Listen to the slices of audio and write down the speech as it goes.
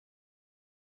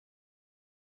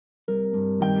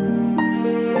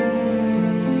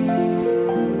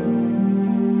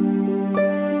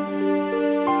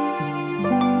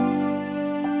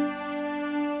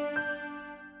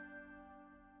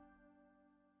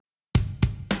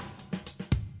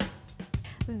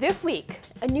This week,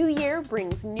 a new year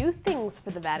brings new things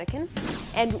for the Vatican,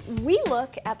 and we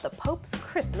look at the Pope's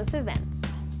Christmas events.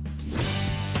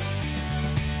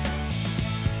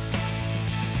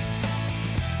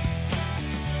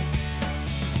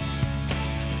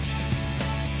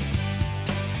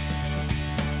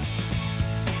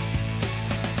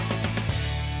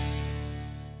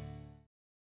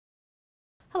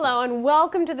 Hello and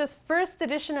welcome to this first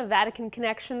edition of Vatican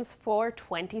Connections for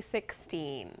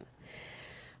 2016.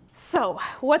 So,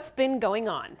 what's been going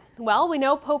on? Well, we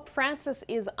know Pope Francis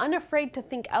is unafraid to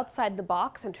think outside the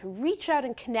box and to reach out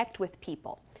and connect with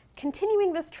people.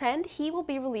 Continuing this trend, he will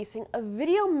be releasing a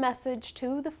video message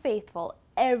to the faithful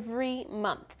every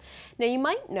month. Now, you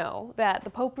might know that the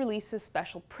Pope releases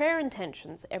special prayer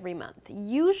intentions every month.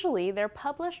 Usually, they're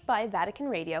published by Vatican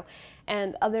Radio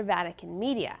and other Vatican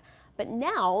media. But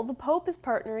now, the Pope is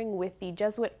partnering with the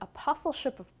Jesuit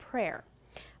Apostleship of Prayer.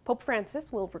 Pope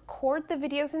Francis will record the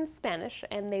videos in Spanish,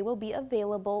 and they will be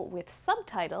available with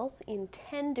subtitles in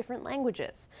 10 different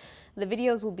languages. The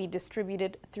videos will be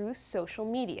distributed through social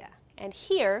media. And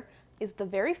here is the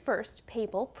very first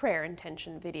papal prayer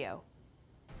intention video.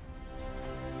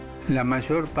 La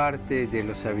mayor parte de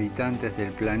los habitantes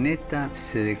del planeta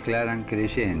se declaran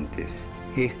creyentes.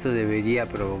 Esto debería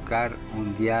provocar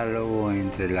un diálogo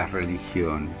entre las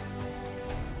religiones.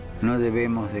 No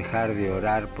debemos dejar de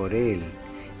orar por él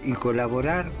y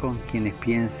colaborar con quienes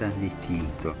piensan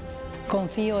distinto.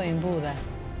 Confío en Buda.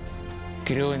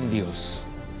 Creo en Dios.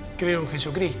 Creo en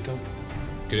Jesucristo.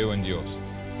 Creo en Dios,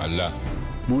 Alá.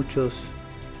 Muchos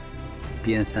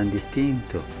piensan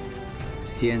distinto,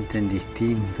 sienten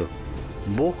distinto,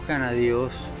 buscan a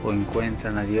Dios o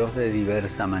encuentran a Dios de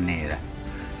diversa manera.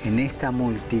 En esta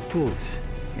multitud,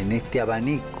 en este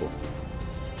abanico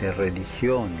de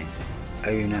religiones,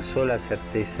 hay una sola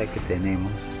certeza que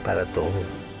tenemos para todos.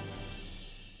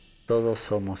 Todos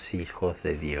somos hijos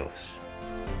de Dios.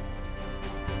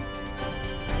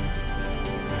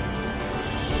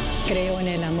 Creo en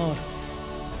el amor.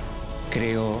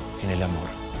 Creo en el amor.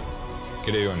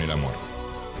 Creo en el amor.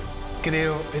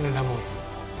 Creo en el amor.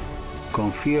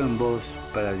 Confío en vos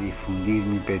para difundir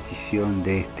mi petición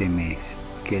de este mes.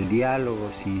 Que el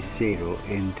diálogo sincero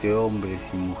entre hombres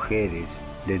y mujeres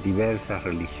de diversas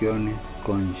religiones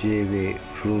conlleve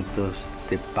frutos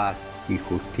de paz y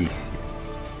justicia.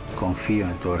 Confío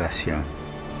en tu oración.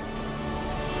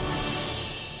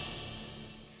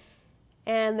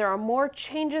 And there are more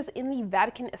changes in the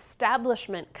Vatican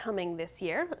establishment coming this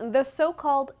year. The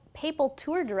so-called papal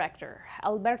tour director,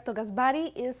 Alberto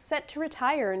Gasbari, is set to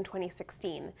retire in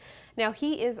 2016. Now,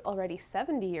 he is already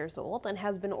 70 years old and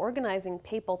has been organizing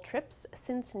papal trips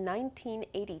since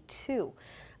 1982.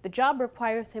 The job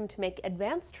requires him to make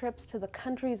advance trips to the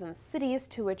countries and cities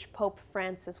to which Pope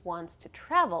Francis wants to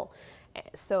travel.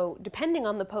 So, depending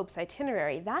on the Pope's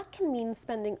itinerary, that can mean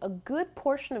spending a good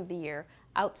portion of the year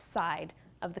outside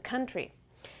of the country.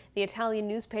 The Italian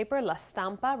newspaper La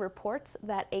Stampa reports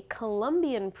that a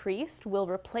Colombian priest will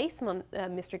replace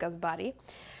Mr. Gasbari.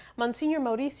 Monsignor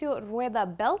Mauricio Rueda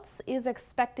Belts is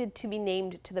expected to be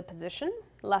named to the position.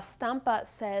 La Stampa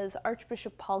says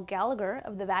Archbishop Paul Gallagher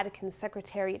of the Vatican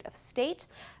Secretariat of State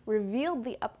revealed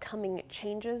the upcoming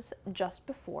changes just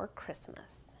before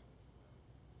Christmas.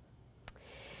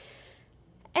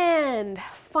 And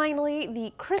finally,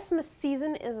 the Christmas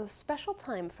season is a special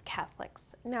time for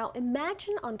Catholics. Now,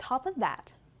 imagine on top of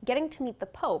that, getting to meet the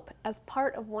Pope as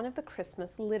part of one of the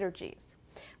Christmas liturgies.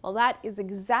 Well, that is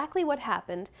exactly what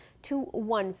happened to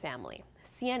one family.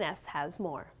 CNS has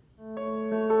more.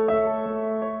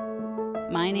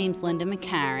 My name's Linda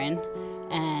McCarran,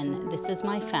 and this is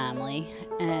my family,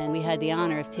 and we had the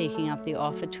honor of taking up the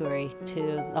offertory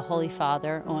to the Holy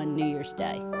Father on New Year's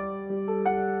Day.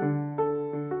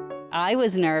 I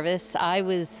was nervous. I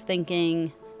was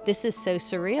thinking, this is so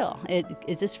surreal.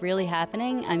 Is this really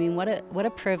happening? I mean, what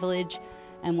a privilege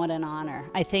and what an honor.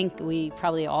 I think we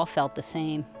probably all felt the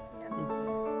same.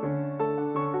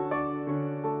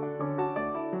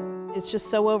 It's just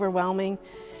so overwhelming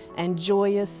and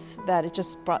joyous that it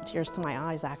just brought tears to my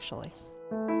eyes, actually.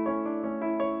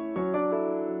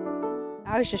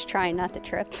 I was just trying not to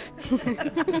trip.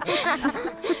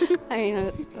 I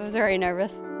mean, I was very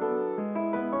nervous.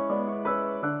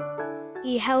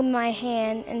 He held my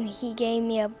hand and he gave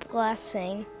me a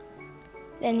blessing.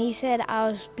 Then he said I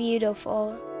was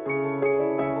beautiful.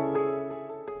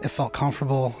 It felt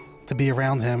comfortable to be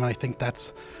around him, and I think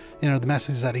that's, the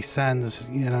message that he sends,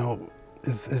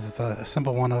 is a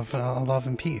simple one of love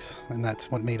and peace, and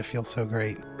that's what made it feel so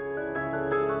great.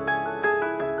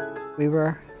 We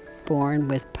were born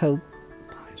with Pope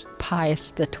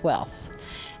Pius XII,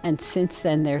 and since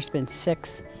then there's been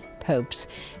 6 popes,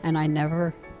 and I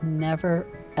never,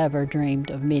 ever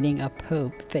dreamed of meeting a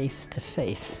pope face to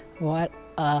face. What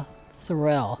a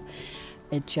thrill.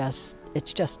 It's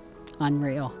just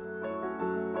unreal.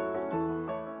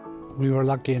 We were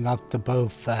lucky enough to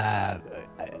both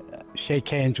shake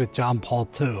hands with John Paul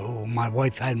II. My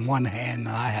wife had one hand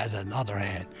and I had another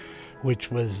hand,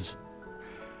 which was,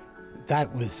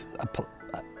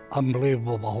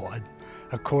 unbelievable.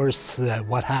 Of course,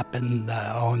 what happened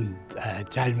on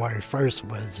January 1st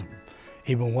was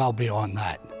even well beyond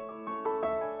that.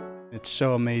 It's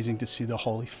so amazing to see the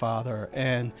Holy Father,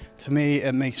 and to me,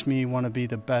 it makes me want to be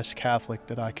the best Catholic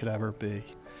that I could ever be.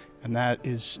 And that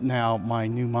is now my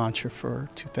new mantra for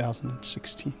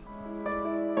 2016.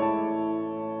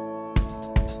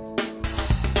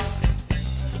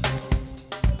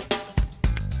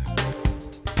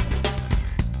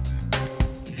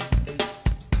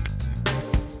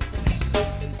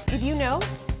 Did you know?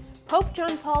 Pope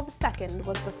John Paul II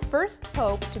was the first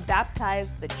pope to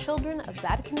baptize the children of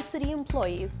Vatican City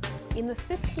employees in the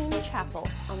Sistine Chapel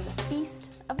on the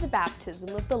Feast of the Baptism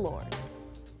of the Lord.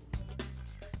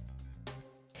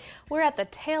 We're at the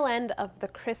tail end of the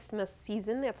Christmas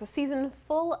season. It's a season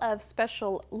full of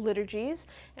special liturgies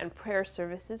and prayer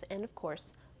services and, of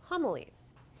course,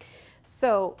 homilies.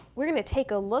 So we're going to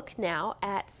take a look now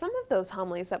at some of those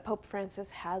homilies that Pope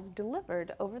Francis has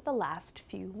delivered over the last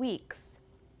few weeks.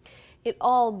 It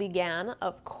all began,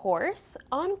 of course,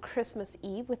 on Christmas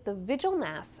Eve with the Vigil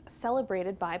Mass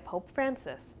celebrated by Pope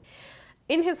Francis.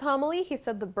 In his homily, he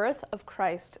said the birth of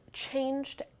Christ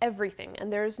changed everything,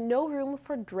 and there is no room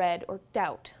for dread or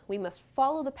doubt. We must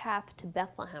follow the path to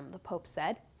Bethlehem, the Pope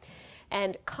said,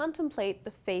 and contemplate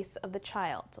the face of the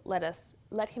child.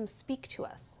 Let him speak to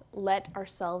us. Let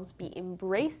ourselves be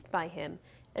embraced by him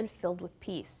and filled with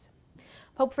peace.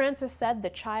 Pope Francis said the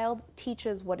child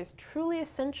teaches what is truly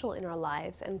essential in our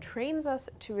lives and trains us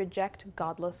to reject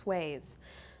godless ways.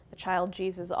 The child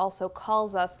Jesus also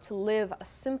calls us to live a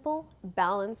simple,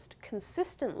 balanced,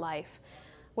 consistent life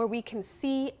where we can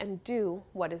see and do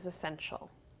what is essential.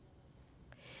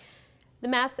 The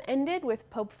Mass ended with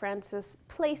Pope Francis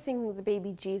placing the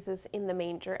baby Jesus in the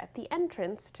manger at the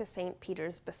entrance to St.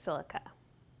 Peter's Basilica.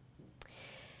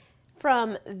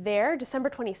 From there, December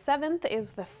 27th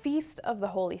is the Feast of the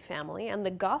Holy Family, and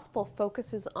the Gospel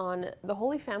focuses on the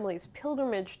Holy Family's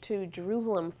pilgrimage to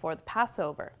Jerusalem for the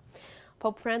Passover.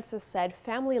 Pope Francis said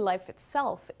family life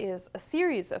itself is a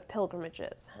series of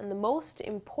pilgrimages, and the most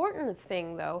important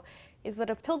thing, though, is that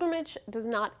a pilgrimage does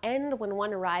not end when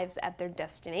one arrives at their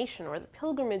destination or the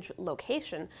pilgrimage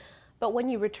location, but when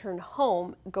you return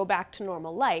home, go back to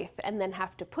normal life, and then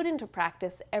have to put into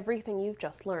practice everything you've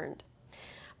just learned.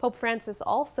 Pope Francis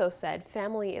also said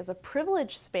family is a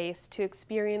privileged space to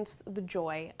experience the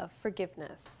joy of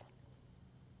forgiveness.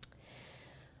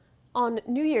 On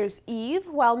New Year's Eve,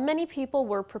 while many people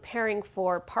were preparing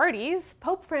for parties,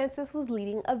 Pope Francis was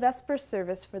leading a Vesper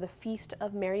service for the Feast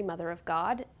of Mary, Mother of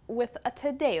God, with a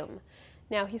Te Deum.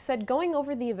 Now, he said going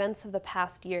over the events of the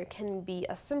past year can be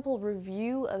a simple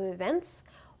review of events,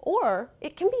 or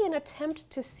it can be an attempt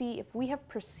to see if we have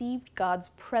perceived God's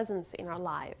presence in our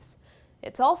lives.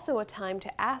 It's also a time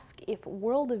to ask if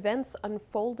world events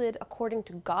unfolded according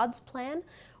to God's plan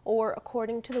or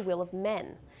according to the will of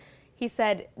men. He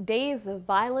said, days of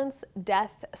violence,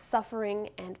 death, suffering,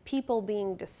 and people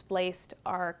being displaced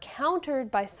are countered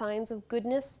by signs of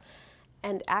goodness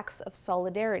and acts of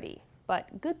solidarity,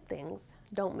 but good things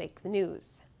don't make the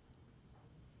news.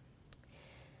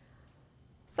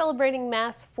 Celebrating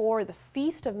Mass for the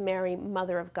Feast of Mary,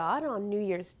 Mother of God on New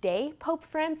Year's Day, Pope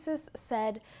Francis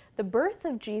said, the birth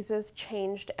of Jesus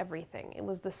changed everything. It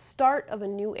was the start of a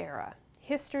new era.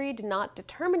 History did not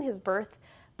determine his birth,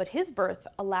 but his birth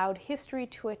allowed history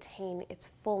to attain its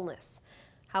fullness.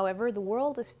 However, the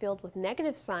world is filled with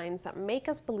negative signs that make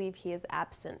us believe he is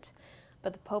absent.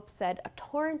 But the Pope said, a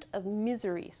torrent of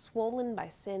misery swollen by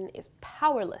sin is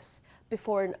powerless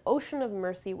before an ocean of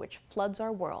mercy which floods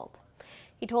our world.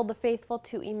 He told the faithful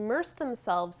to immerse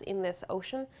themselves in this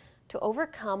ocean to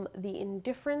overcome the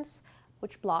indifference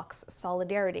which blocks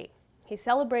solidarity. He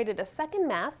celebrated a second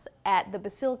Mass at the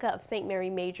Basilica of St.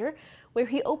 Mary Major, where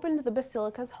he opened the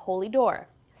Basilica's holy door.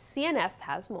 CNS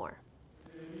has more.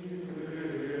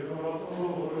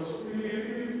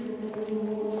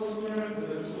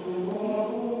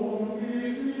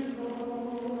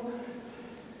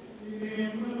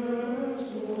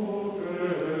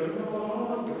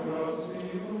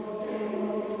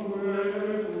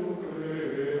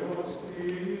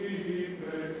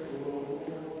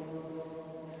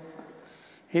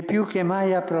 È più che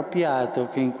mai appropriato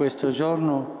che in questo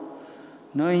giorno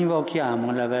Noi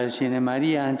invochiamo la Vergine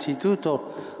Maria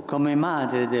anzitutto come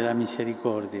Madre della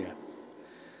Misericordia.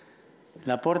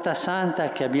 La porta santa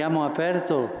che abbiamo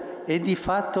aperto è di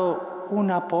fatto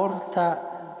una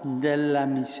porta della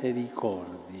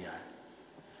misericordia.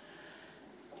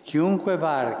 Chiunque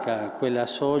varca quella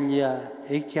soglia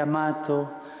è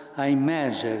chiamato a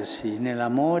immergersi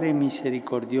nell'amore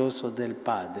misericordioso del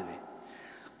Padre,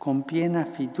 con piena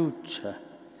fiducia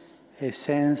e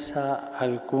senza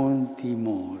alcun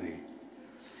timore.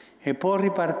 E può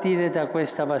ripartire da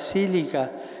questa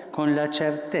basilica con la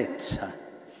certezza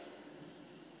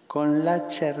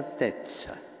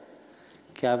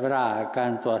che avrà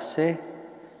accanto a sé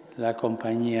la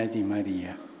compagnia di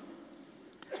Maria.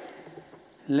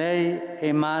 Lei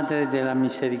è Madre della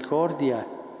Misericordia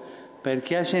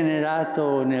perché ha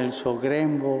generato nel suo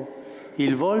grembo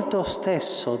il volto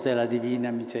stesso della Divina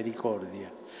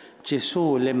Misericordia,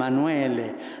 Gesù,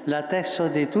 l'Emanuele, l'atteso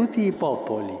di tutti i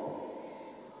popoli,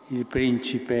 il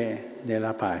Principe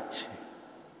della pace.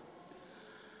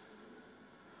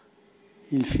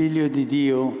 Il Figlio di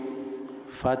Dio,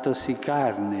 fattosi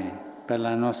carne per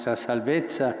la nostra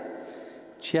salvezza,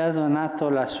 ci ha donato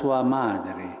la sua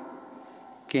Madre,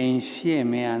 che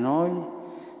insieme a noi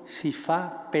si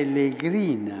fa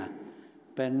pellegrina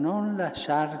per non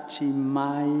lasciarci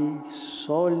mai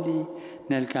soli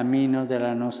nel cammino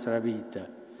della nostra vita,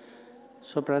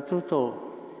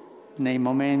 soprattutto nei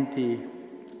momenti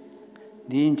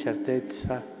di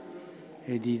incertezza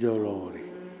e di dolore.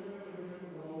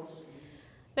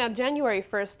 Now, January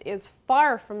 1st is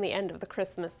far from the end of the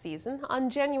Christmas season. On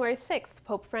January 6th,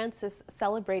 Pope Francis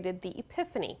celebrated the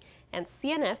Epiphany, and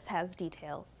CNS has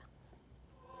details.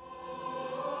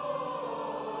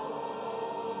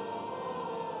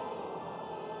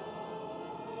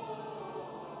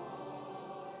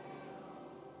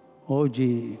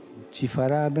 Oggi ci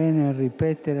farà bene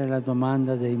ripetere la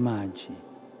domanda dei magi.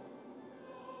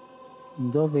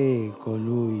 Dove è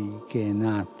colui che è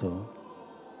nato,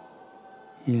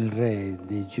 il Re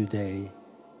dei Giudei?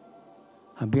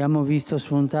 Abbiamo visto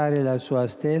spuntare la sua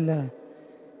stella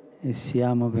e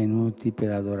siamo venuti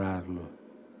per adorarlo.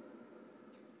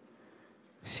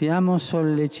 Siamo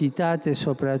sollecitate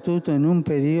soprattutto in un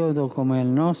periodo come il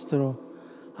nostro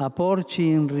a porci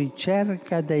in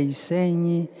ricerca dei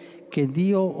segni che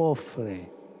Dio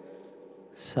offre,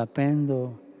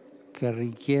 sapendo che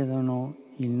richiedono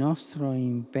il nostro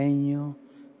impegno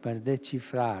per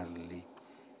decifrarli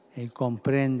e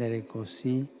comprendere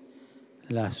così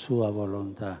la sua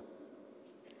volontà.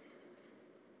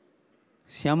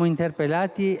 Siamo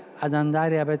interpellati ad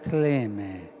andare a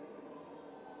Betlemme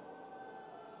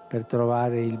per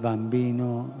trovare il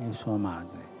bambino e sua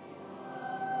madre.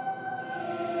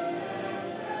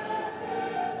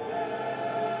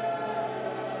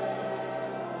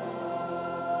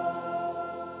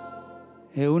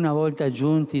 E una volta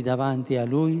giunti davanti a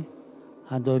Lui,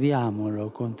 adoriamolo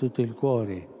con tutto il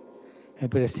cuore e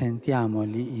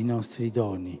presentiamogli i nostri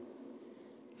doni,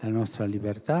 la nostra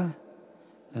libertà,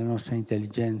 la nostra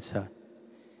intelligenza,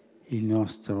 il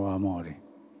nostro amore.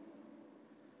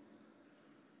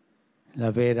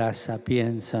 La vera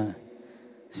sapienza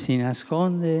si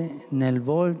nasconde nel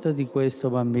volto di questo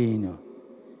bambino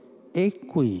e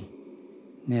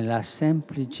qui, nella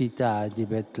semplicità di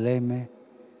Betlemme,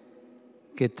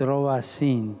 che trova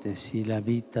sintesi la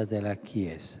vita della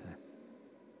Chiesa.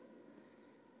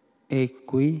 E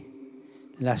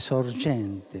qui la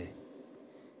sorgente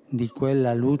di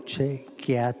quella luce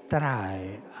che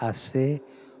attrae a sé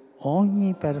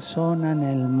ogni persona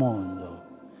nel mondo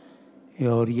e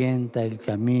orienta il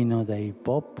cammino dei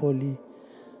popoli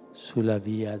sulla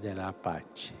via della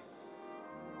pace.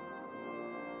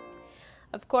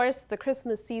 Of course, the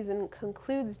Christmas season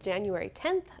concludes January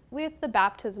 10th with the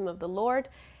baptism of the Lord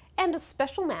and a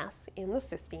special Mass in the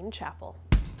Sistine Chapel.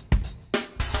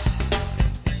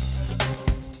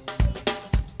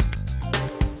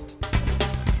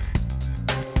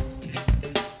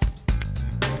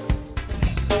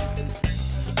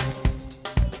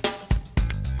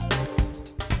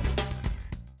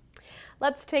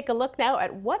 Let's take a look now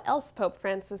at what else Pope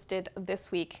Francis did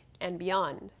this week and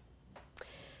beyond.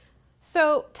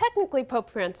 So technically Pope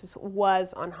Francis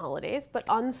was on holidays, but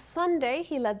on Sunday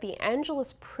he led the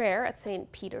Angelus prayer at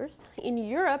St. Peter's. In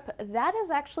Europe, that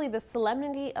is actually the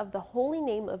solemnity of the Holy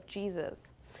Name of Jesus.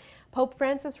 Pope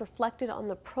Francis reflected on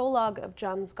the prologue of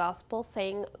John's Gospel,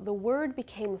 saying, "The Word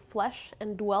became flesh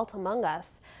and dwelt among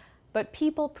us, but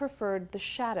people preferred the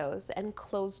shadows and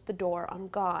closed the door on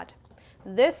God.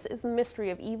 This is the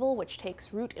mystery of evil which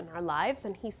takes root in our lives,"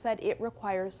 and he said it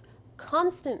requires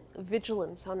constant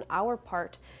vigilance on our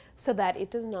part so that it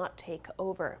does not take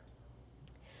over.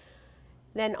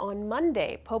 Then on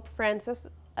Monday, Pope Francis,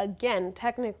 again,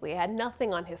 technically had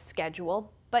nothing on his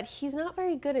schedule, but he's not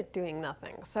very good at doing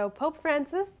nothing. So Pope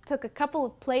Francis took a couple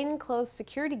of plainclothes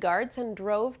security guards and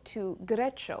drove to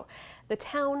Greccio, the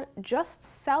town just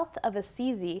south of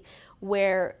Assisi,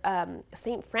 where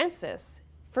St. Francis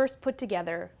first put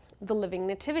together the living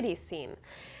nativity scene.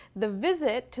 The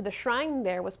visit to the shrine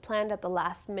there was planned at the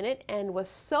last minute and was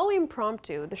so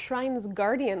impromptu, the shrine's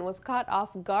guardian was caught off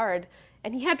guard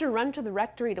and he had to run to the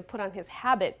rectory to put on his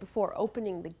habit before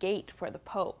opening the gate for the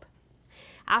Pope.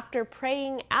 After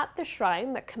praying at the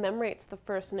shrine that commemorates the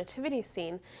first nativity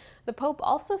scene, the Pope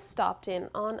also stopped in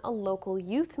on a local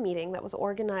youth meeting that was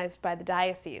organized by the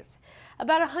diocese.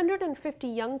 About 150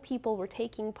 young people were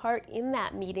taking part in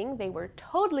that meeting. They were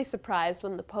totally surprised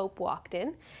when the Pope walked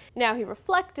in. Now, he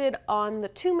reflected on the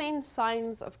two main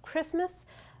signs of Christmas,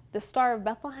 the Star of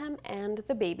Bethlehem and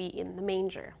the baby in the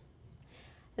manger.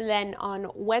 Then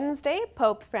on Wednesday,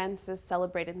 Pope Francis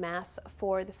celebrated Mass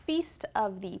for the Feast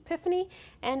of the Epiphany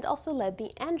and also led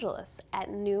the Angelus at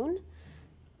noon.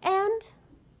 And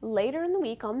later in the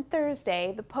week, on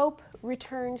Thursday, the Pope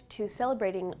returned to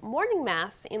celebrating morning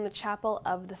Mass in the chapel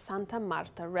of the Santa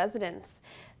Marta residence.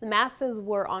 The Masses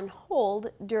were on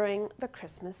hold during the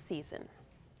Christmas season.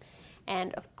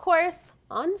 And of course,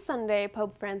 on Sunday,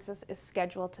 Pope Francis is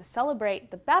scheduled to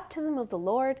celebrate the baptism of the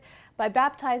Lord by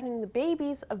baptizing the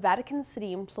babies of Vatican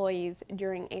City employees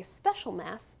during a special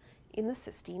Mass in the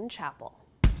Sistine Chapel.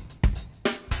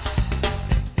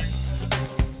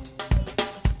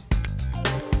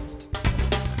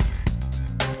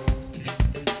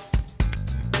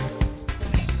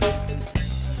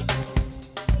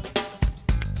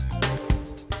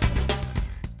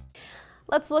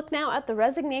 Let's look now at the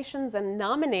resignations and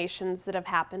nominations that have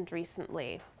happened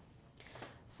recently.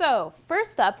 So,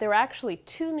 first up, there were actually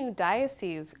two new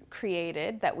dioceses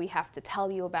created that we have to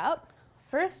tell you about.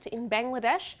 First, in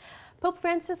Bangladesh, Pope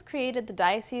Francis created the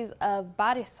Diocese of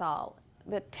Barisal.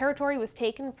 The territory was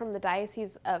taken from the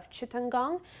Diocese of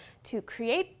Chittagong to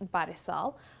create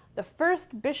Barisal. The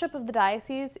first bishop of the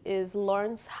diocese is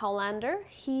Lawrence Howlander.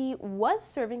 He was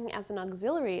serving as an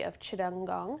auxiliary of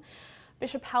Chittagong.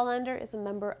 Bishop Howlander is a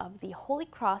member of the Holy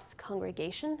Cross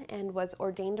congregation and was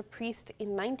ordained a priest in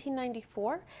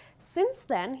 1994. Since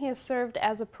then, he has served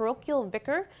as a parochial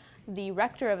vicar, the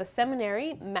rector of a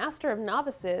seminary, master of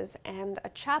novices, and a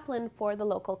chaplain for the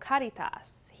local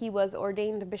Caritas. He was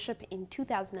ordained a bishop in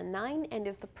 2009 and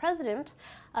is the president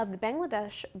of the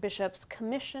Bangladesh Bishops'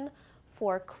 Commission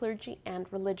for Clergy and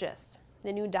Religious.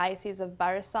 The new Diocese of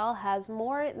Barisal has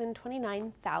more than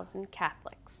 29,000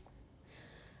 Catholics.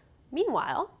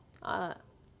 Meanwhile,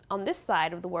 on this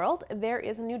side of the world, there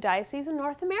is a new diocese in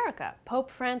North America. Pope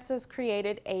Francis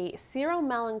created a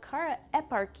Syro-Malankara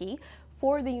eparchy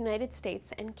for the United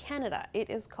States and Canada. It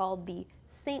is called the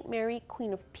St. Mary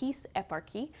Queen of Peace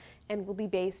eparchy and will be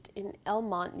based in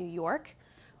Elmont, New York.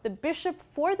 The bishop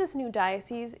for this new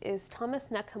diocese is Thomas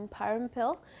Neckham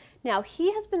Parampil. Now,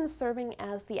 he has been serving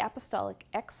as the apostolic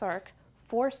exarch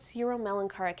for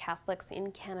Syro-Malankara Catholics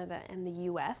in Canada and the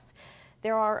U.S.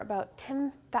 There are about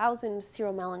 10,000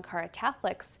 Syro-Malankara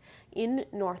Catholics in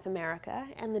North America,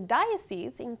 and the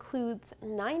diocese includes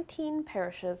 19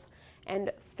 parishes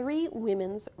and 3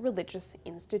 women's religious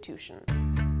institutions.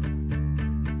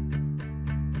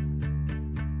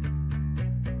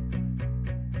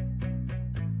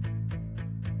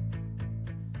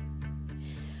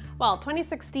 Well,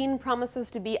 2016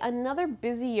 promises to be another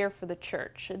busy year for the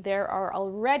Church. There are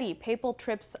already papal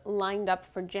trips lined up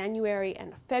for January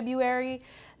and February.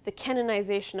 The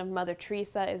canonization of Mother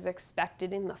Teresa is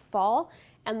expected in the fall,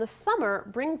 and the summer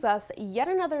brings us yet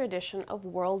another edition of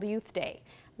World Youth Day.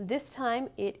 This time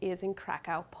it is in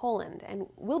Krakow, Poland, and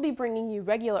we'll be bringing you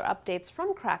regular updates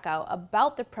from Krakow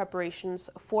about the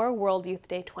preparations for World Youth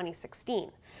Day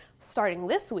 2016. Starting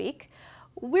this week,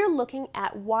 we're looking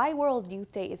at why World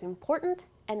Youth Day is important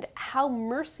and how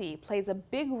mercy plays a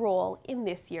big role in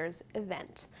this year's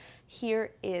event.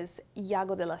 Here is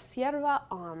Iago de la Sierva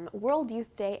on World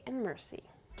Youth Day and mercy.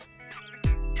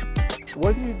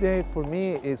 World Youth Day for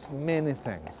me is many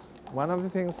things. One of the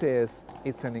things is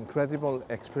it's an incredible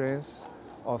experience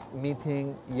of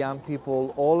meeting young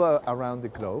people all around the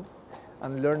globe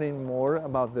and learning more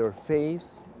about their faith,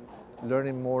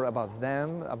 learning more about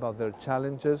them, about their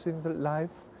challenges in their life.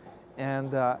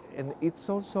 And it's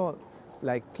also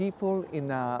like people in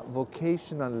a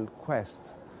vocational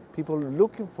quest, people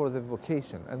looking for the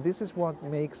vocation. And this is what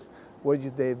makes World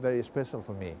Youth Day very special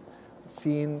for me.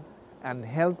 Seeing and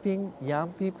helping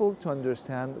young people to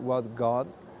understand what God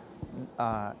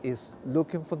is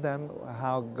looking for them,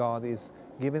 how God is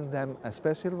giving them a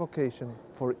special vocation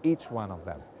for each one of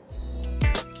them.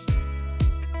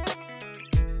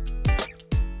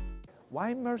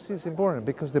 Why mercy is important?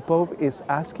 Because the Pope is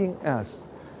asking us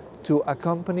to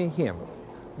accompany him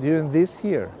during this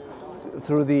year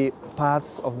through the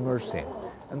paths of mercy.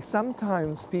 And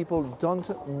sometimes people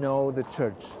don't know the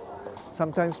Church.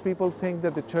 Sometimes people think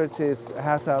that the Church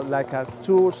has like a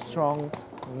too strong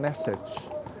message,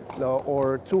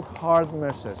 or too hard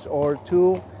message, or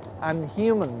too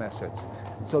unhuman message.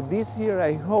 So this year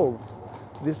I hope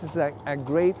this is a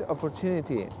great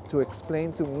opportunity to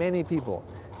explain to many people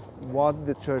what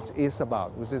the Church is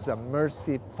about, which is a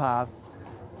mercy path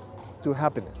to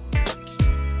happiness.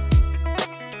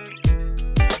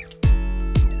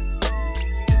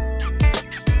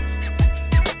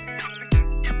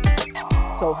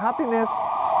 So happiness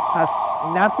has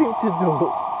nothing to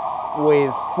do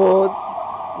with food,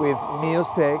 with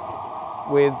music,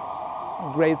 with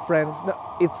great friends. No,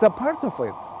 it's a part of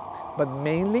it. But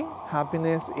mainly,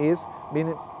 happiness is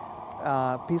being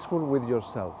peaceful with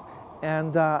yourself.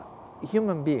 And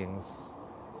human beings,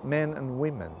 men and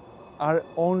women, are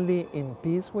only in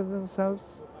peace with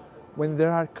themselves when they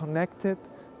are connected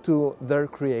to their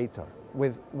Creator,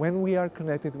 when we are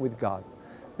connected with God.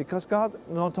 Because God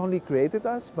not only created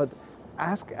us, but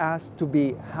asked us to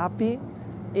be happy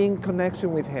in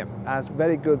connection with Him as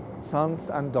very good sons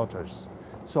and daughters.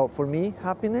 So for me,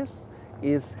 happiness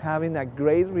is having a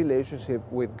great relationship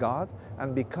with God,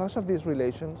 and because of these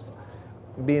relations,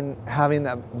 having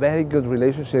a very good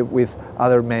relationship with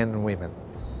other men and women.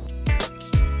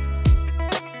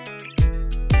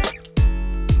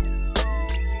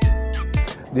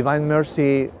 Divine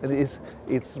mercy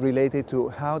it's related to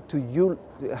how do you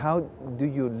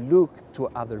look to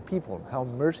other people, how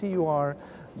mercy you are.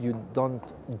 You don't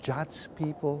judge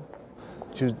people,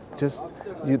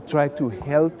 you try to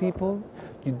help people.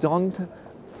 You don't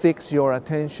fix your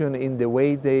attention in the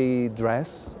way they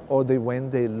dress or when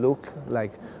they look,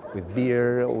 like with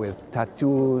beard or with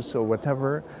tattoos or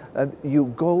whatever. And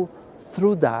you go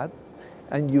through that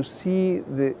and you see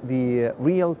the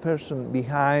real person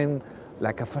behind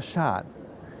like a facade,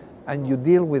 and you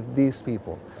deal with these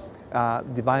people.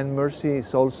 Divine mercy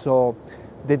is also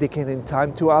dedicating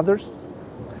time to others,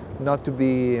 not to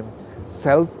be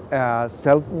selfishness.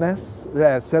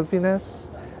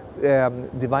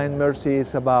 Divine mercy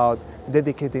is about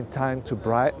dedicating time to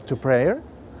prayer.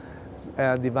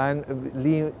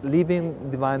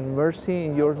 Living divine mercy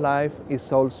in your life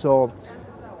is also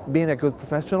being a good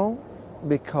professional,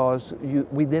 because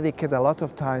we dedicate a lot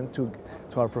of time to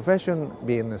our profession,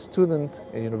 being a student,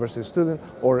 a university student,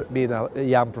 or being a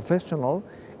young professional.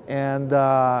 And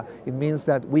it means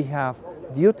that we have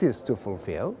duties to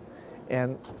fulfill.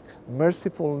 And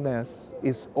mercifulness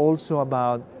is also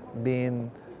about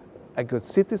being a good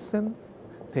citizen,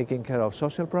 taking care of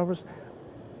social problems.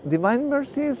 Divine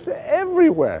mercy is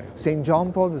everywhere. St.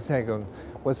 John Paul II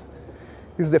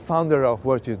is the founder of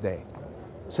Virtue Day.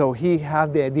 So he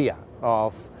had the idea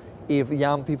of, if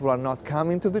young people are not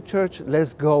coming to the church,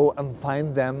 let's go and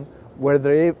find them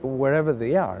wherever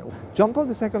they are. John Paul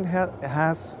II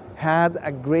has had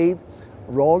a great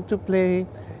role to play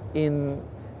in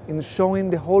showing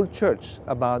the whole church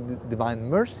about the divine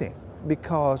mercy,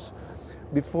 because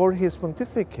before his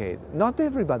pontificate, not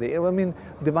everybody, I mean,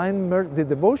 the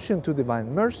devotion to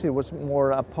divine mercy was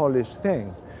more a polished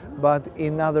thing. But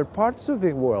in other parts of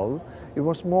the world, it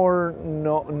was more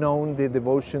known, the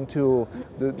devotion to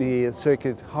the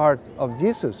Sacred Heart of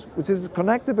Jesus, which is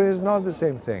connected, but it's not the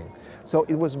same thing. So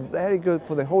it was very good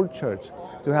for the whole church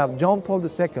to have John Paul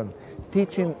II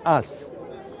teaching us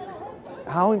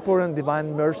how important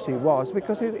divine mercy was,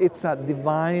 because it's a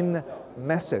divine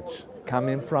message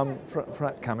coming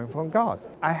from God.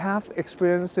 I have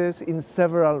experiences in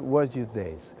several Virtue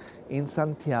Days, in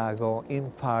Santiago,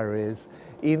 in Paris,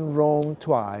 in Rome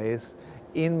twice,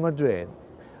 in Madrid.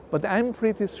 But I'm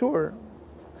pretty sure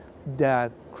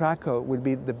that Krakow will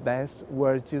be the best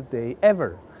Virtue Day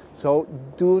ever. So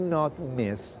do not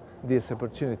miss this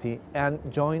opportunity and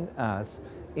join us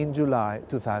in July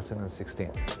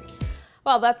 2016.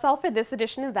 Well, that's all for this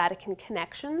edition of Vatican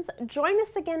Connections. Join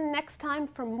us again next time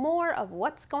for more of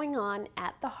what's going on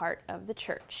at the heart of the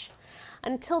Church.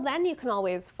 Until then, you can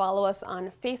always follow us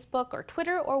on Facebook or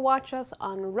Twitter, or watch us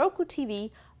on Roku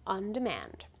TV on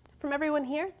demand. From everyone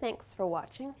here, thanks for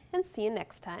watching, and see you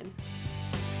next time.